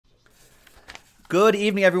Good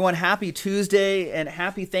evening, everyone. Happy Tuesday and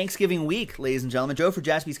happy Thanksgiving week, ladies and gentlemen. Joe for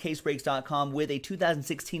jaspyscasebreaks.com with a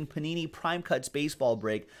 2016 Panini Prime Cuts baseball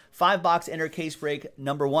break. 5-box enter case break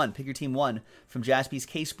number 1. Pick your team 1 from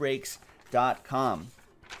jaspyscasebreaks.com.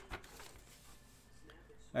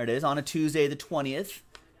 There it is on a Tuesday, the 20th.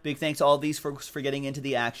 Big thanks to all these folks for getting into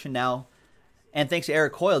the action now. And thanks to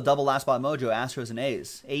Eric Coyle, double last spot mojo, Astros and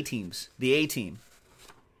A's. A-teams, the A-team.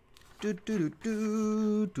 Do do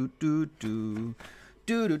do do do do do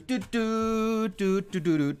do do do do do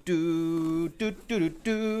do do do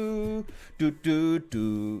do do do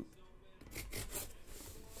do.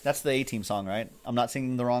 That's the A-team song, right? I'm not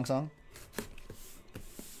singing the wrong song.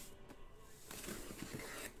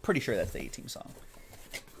 Pretty sure that's the A-team song.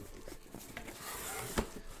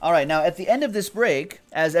 All right, now at the end of this break,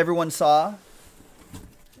 as everyone saw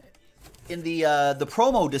in the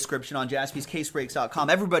promo description on jaspyscasebreaks.com,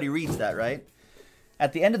 everybody reads that, right?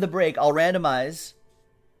 At the end of the break, I'll randomize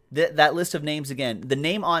that list of names again. The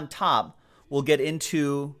name on top will get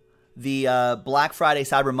into the Black Friday,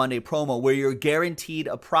 Cyber Monday promo where you're guaranteed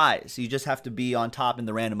a prize. You just have to be on top in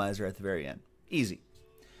the randomizer at the very end. Easy.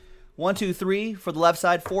 1, 2, 3 for the left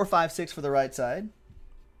side, 4, 5, 6 for the right side.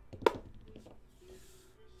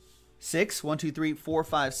 6, 1, 2, 3, 4,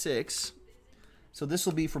 5, 6. So this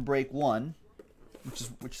will be for break 1, which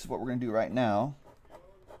is what we're going to do right now.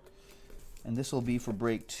 And this will be for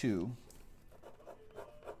break 2,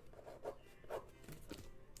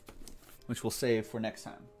 which we'll save for next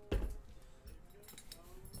time.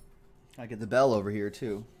 I get the bell over here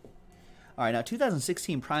too. All right, now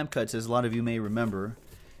 2016 Prime Cuts, as a lot of you may remember,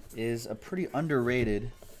 is a pretty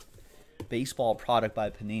underrated baseball product by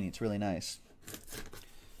Panini. It's really nice.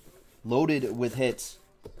 Loaded with hits.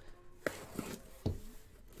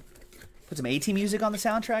 Put some A-team music on the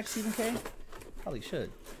soundtrack, Stephen K? Probably should.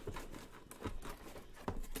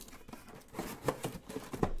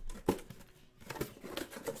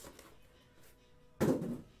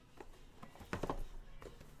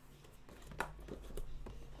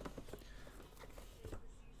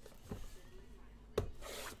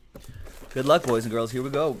 Good luck, boys and girls. Here we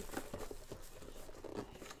go.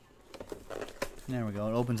 There we go.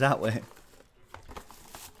 It opens that way.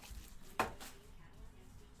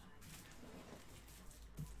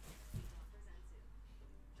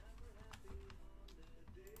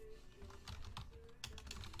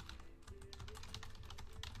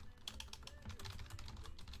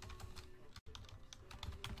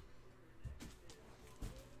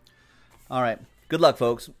 All right. Good luck,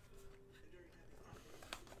 folks.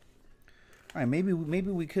 All right, maybe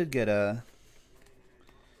we could get a...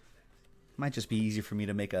 Might just be easier for me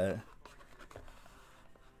to make a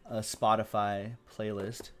Spotify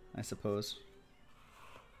playlist, I suppose.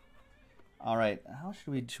 All right, how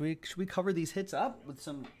should we cover these hits up with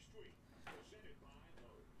some?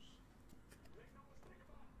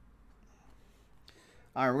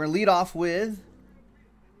 All right, we're gonna lead off with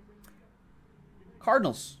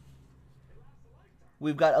Cardinals.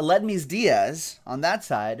 We've got Aledmys Diaz on that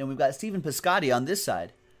side, and we've got Stephen Piscotty on this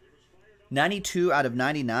side. 92 out of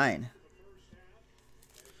 99.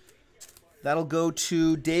 That'll go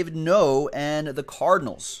to David No and the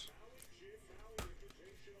Cardinals.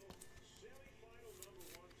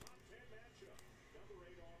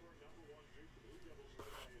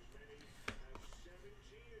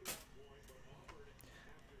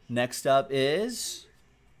 Next up is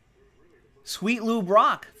Sweet Lou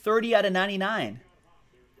Brock, 30 out of 99.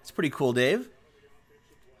 It's pretty cool, Dave.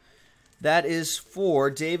 That is for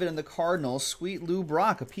David and the Cardinals. Sweet Lou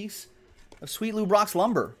Brock, a piece of Sweet Lou Brock's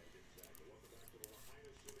lumber.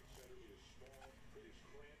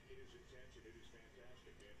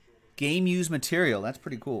 Game used material. That's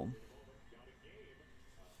pretty cool.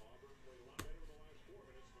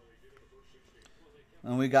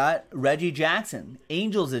 And we got Reggie Jackson,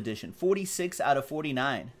 Angels edition, 46 out of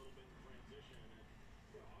 49.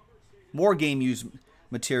 More game used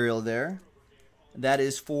material there. That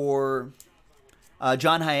is for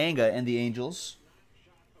John Hyanga and the Angels.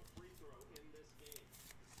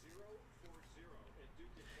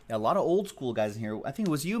 Yeah, a lot of old school guys in here. I think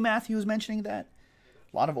it was you, Matthew, who was mentioning that.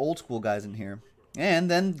 A lot of old school guys in here.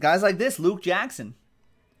 And then guys like this, Luke Jackson.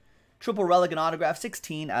 Triple relic and autograph,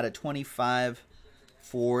 16 out of 25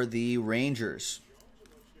 for the Rangers.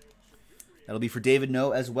 That'll be for David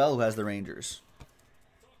No as well, who has the Rangers.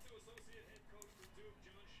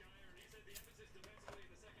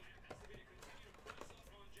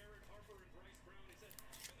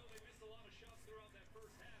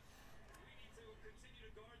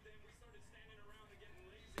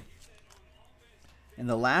 And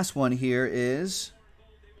the last one here is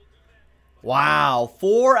Wow.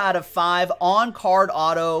 4 out of 5 on-card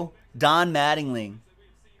auto, Don Mattingly.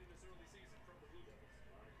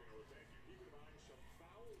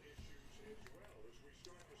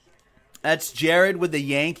 That's Jared with the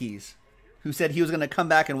Yankees, who said he was going to come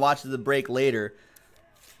back and watch the break later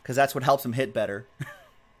because that's what helps him hit better.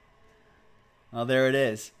 Oh, there it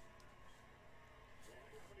is.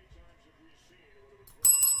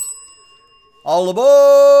 All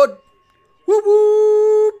aboard! Whoop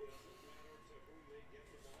whoop!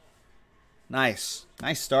 Nice.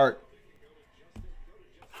 Nice start.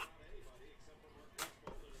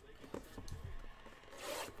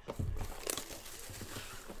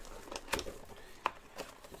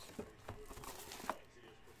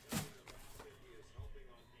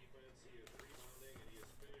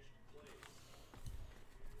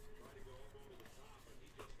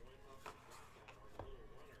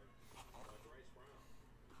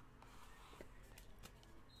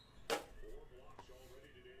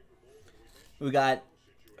 We got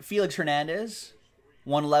Felix Hernandez,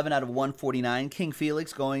 111 out of 149. King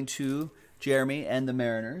Felix going to Jeremy and the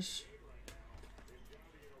Mariners.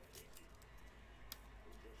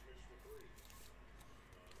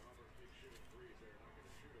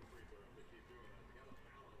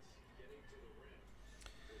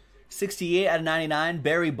 '68 out of 99.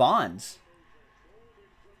 Barry Bonds.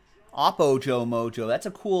 Oppo Joe Mojo. That's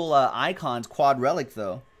a cool Icons quad relic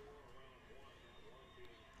though.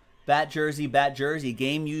 Bat jersey,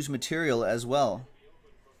 game used material as well.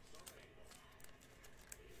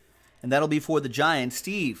 And that'll be for the Giants.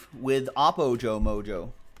 Steve with Oppo Joe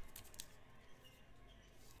Mojo.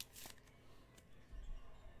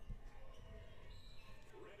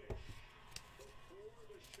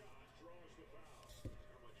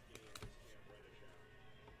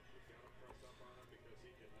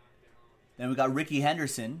 Then we got Ricky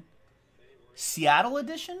Henderson. Seattle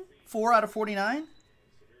edition, 4 out of 49.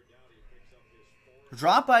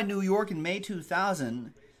 Dropped by New York in May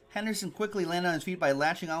 2000, Henderson quickly landed on his feet by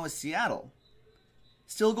latching on with Seattle.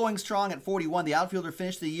 Still going strong at 41, the outfielder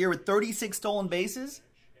finished the year with 36 stolen bases.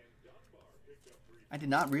 I did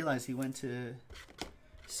not realize he went to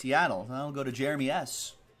Seattle. I'll go to Jeremy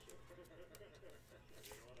S.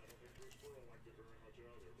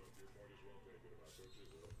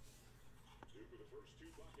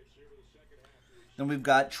 Then we've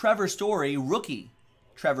got Trevor Story, rookie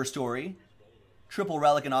Trevor Story. Triple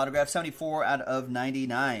relic and autograph, 74 out of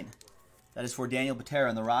 99. That is for Daniel Patera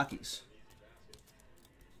and the Rockies.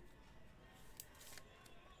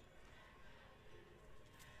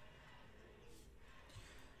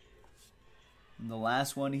 And the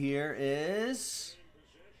last one here is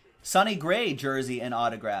Sonny Gray jersey and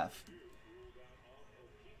autograph.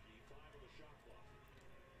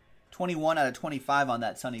 21 out of 25 on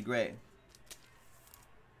that Sonny Gray.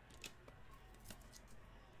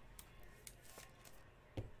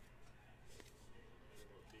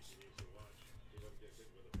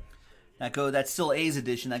 That's still A's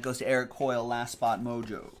edition. That goes to Eric Coyle, Last Spot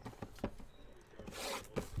Mojo.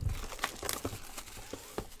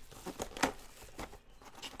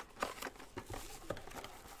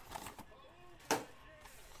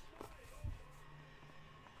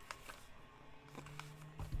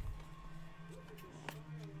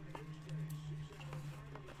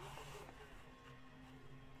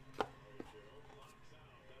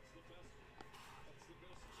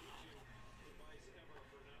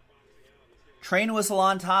 Train whistle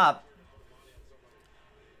on top.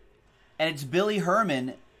 And it's Billy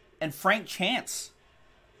Herman and Frank Chance.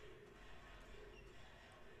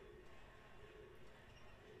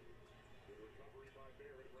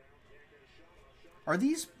 Are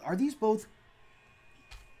these both?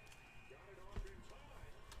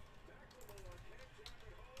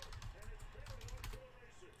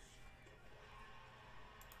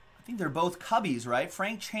 I think they're both Cubbies, right?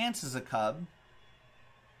 Frank Chance is a Cub.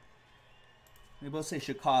 They both say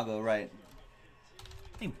Chicago, right?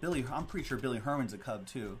 I think I'm pretty sure Billy Herman's a Cub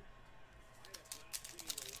too.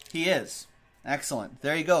 He is. Excellent.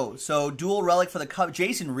 There you go. So dual relic for the Cubs.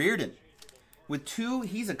 Jason Reardon. With two,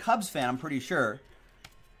 he's a Cubs fan, I'm pretty sure.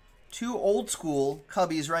 2 old school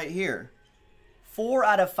Cubbies right here. 4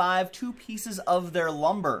 out of 5, 2 pieces of their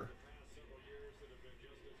lumber.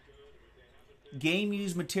 Game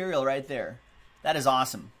used material right there. That is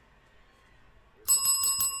awesome.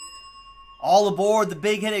 All aboard the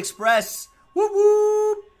Big Hit Express. Whoop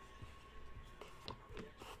whoop.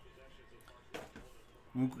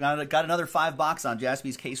 Got another 5 box on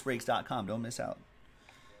jaspyscasebreaks.com. Don't miss out.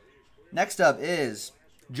 Next up is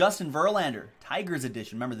Justin Verlander, Tigers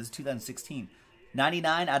edition. Remember, this is 2016.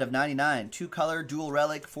 99 out of 99. 2-color dual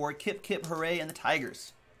relic for Kip Kip Hooray and the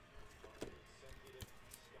Tigers.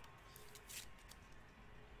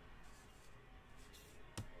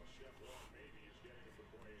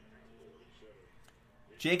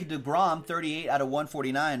 Jacob deGrom, 38 out of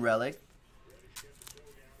 149 relic.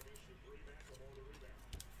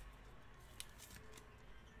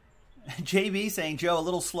 JB saying, Joe, a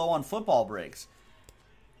little slow on football breaks.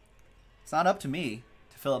 It's not up to me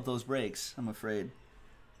to fill up those breaks, I'm afraid.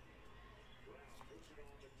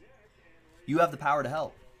 You have the power to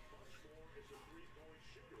help.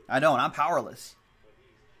 I don't. I'm powerless.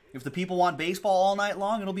 If the people want baseball all night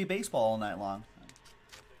long, it'll be baseball all night long.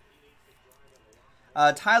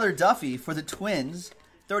 Tyler Duffy for the Twins,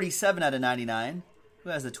 37 out of 99. Who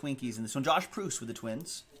has the Twinkies in this one? Josh Proust with the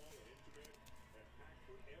Twins.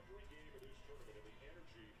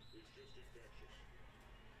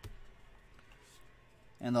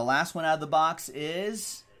 And the last one out of the box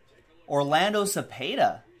is Orlando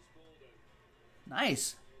Cepeda.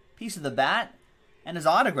 Nice. Piece of the bat and his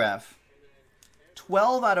autograph.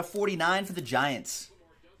 12 out of 49 for the Giants.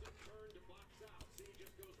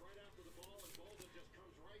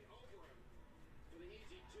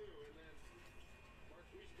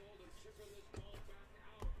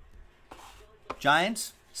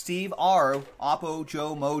 Giants, Steve R. Oppo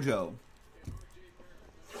Joe Mojo.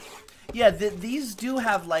 Yeah, these do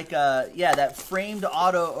have like a, that framed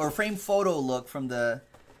auto or framed photo look from the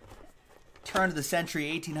turn of the century,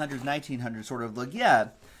 1800s, 1900s sort of look. Yeah,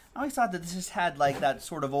 I always thought that this just had like that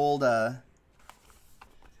sort of old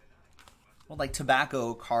like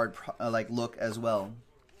tobacco card like look as well.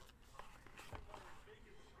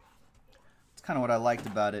 It's kind of what I liked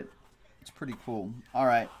about it. It's pretty cool. All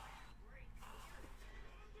right.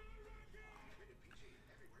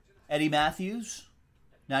 Eddie Matthews,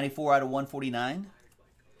 94 out of 149.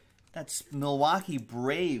 That's Milwaukee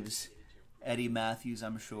Braves Eddie Matthews,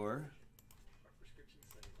 I'm sure.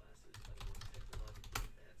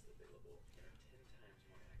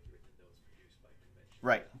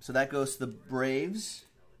 Right, so that goes to the Braves.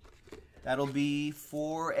 That'll be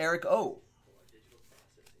for Eric O.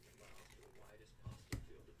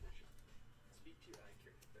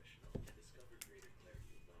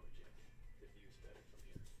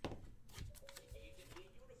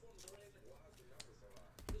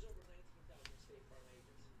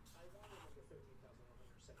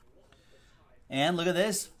 And look at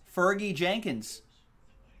this, Fergie Jenkins.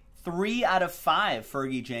 3 out of 5,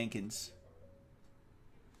 Fergie Jenkins.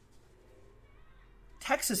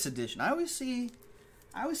 Texas edition. I always see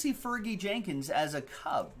Fergie Jenkins as a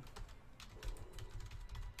Cub.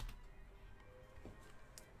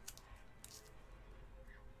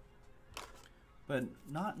 But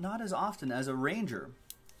not as often as a Ranger.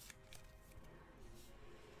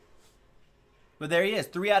 But there he is,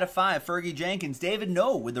 3 out of 5, Fergie Jenkins. David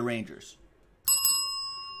No with the Rangers.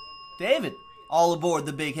 David, all aboard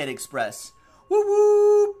the Big Hit Express. Woo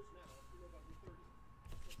woo!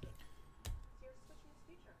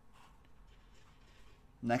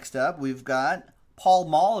 Next up, we've got Paul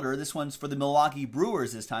Molitor. This one's for the Milwaukee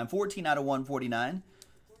Brewers this time. 14 out of 149.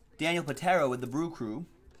 Daniel Patero with the Brew Crew.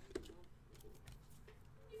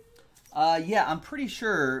 Yeah, I'm pretty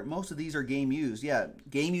sure most of these are game used. Yeah,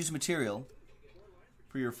 game used material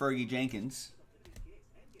for your Fergie Jenkins.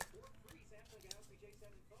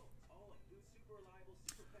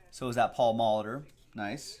 So is that Paul Molitor.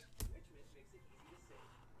 Nice.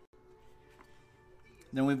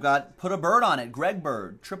 Then we've got Put a Bird on It. Greg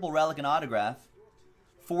Bird. Triple relic and autograph.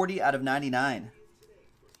 40 out of 99.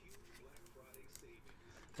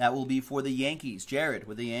 That will be for the Yankees. Jared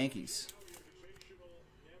with the Yankees.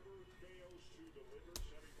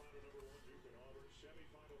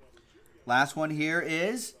 Last one here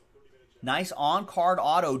is nice on-card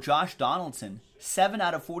auto, Josh Donaldson. 7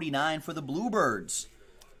 out of 49 for the Bluebirds.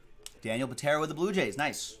 Daniel Patero with the Blue Jays.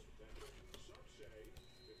 Nice.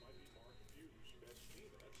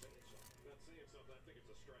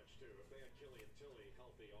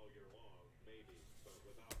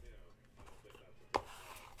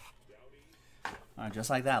 All right, just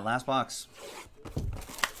like that. Last box.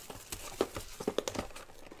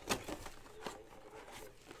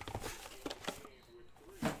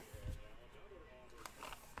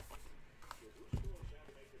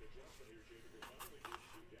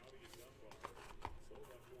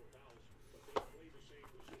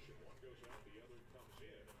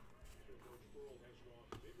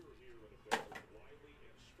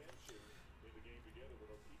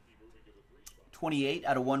 .28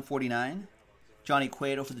 out of 149. Johnny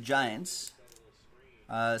Cueto for the Giants.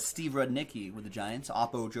 Steve Rudnicki with the Giants.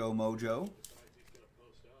 Oppo Joe Mojo.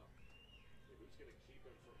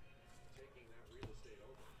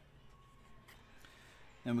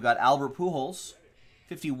 Then we got Albert Pujols.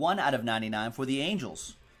 51 out of 99 for the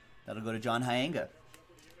Angels. That'll go to John Hyenga.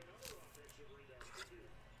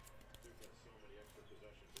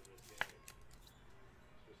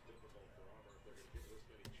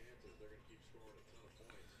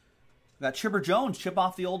 We got Chipper Jones, chip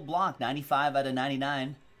off the old block, 95 out of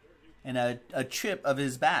 99. And a chip of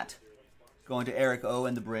his bat going to Eric O.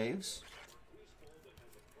 and the Braves.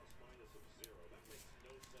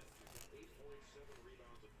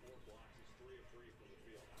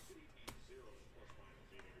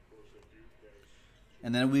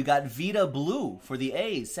 And then we got Vita Blue for the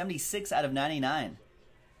A's, 76 out of 99.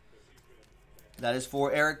 That is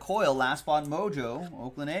for Eric Coyle, last spot mojo,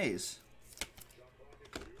 Oakland A's.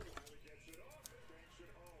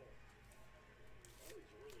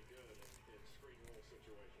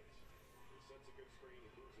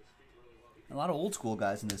 A lot of old school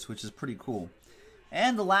guys in this, which is pretty cool.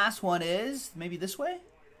 And the last one is maybe this way.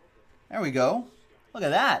 There we go. Look at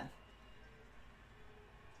that.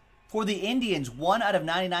 For the Indians, 1 out of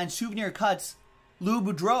 99 souvenir cuts, Lou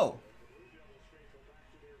Boudreau.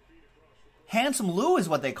 Handsome Lou is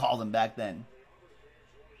what they called him back then.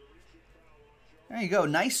 There you go.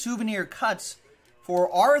 Nice souvenir cuts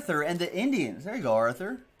for Arthur and the Indians. There you go,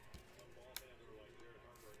 Arthur.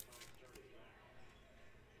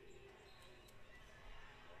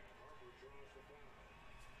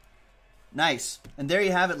 Nice. And there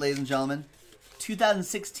you have it, ladies and gentlemen.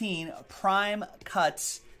 2016 Prime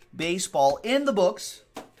Cuts Baseball in the books.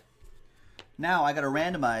 Now I got to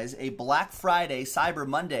randomize a Black Friday, Cyber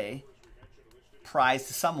Monday prize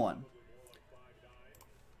to someone.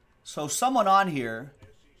 So someone on here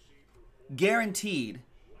guaranteed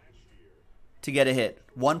to get a hit.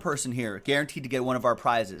 One person here guaranteed to get one of our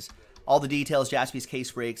prizes. All the details,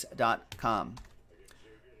 jaspyscasebreaks.com.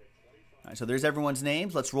 All right, so there's everyone's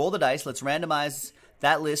names. Let's roll the dice. Let's randomize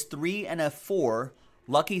that list 3 and a 4,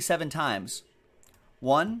 lucky 7 times.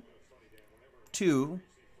 1, 2,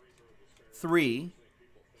 3,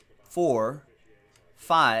 4,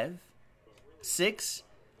 5, 6,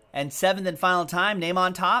 and 7th and final time. Name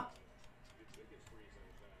on top.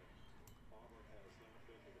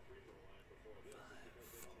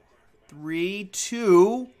 3,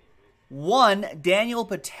 2, 1. Daniel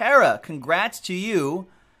Patera. Congrats to you.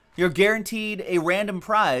 You're guaranteed a random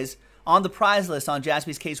prize on the prize list on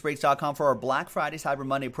jaspyscasebreaks.com for our Black Friday Cyber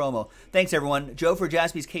Monday promo. Thanks, everyone. Joe for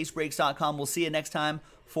jaspyscasebreaks.com. We'll see you next time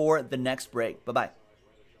for the next break. Bye-bye.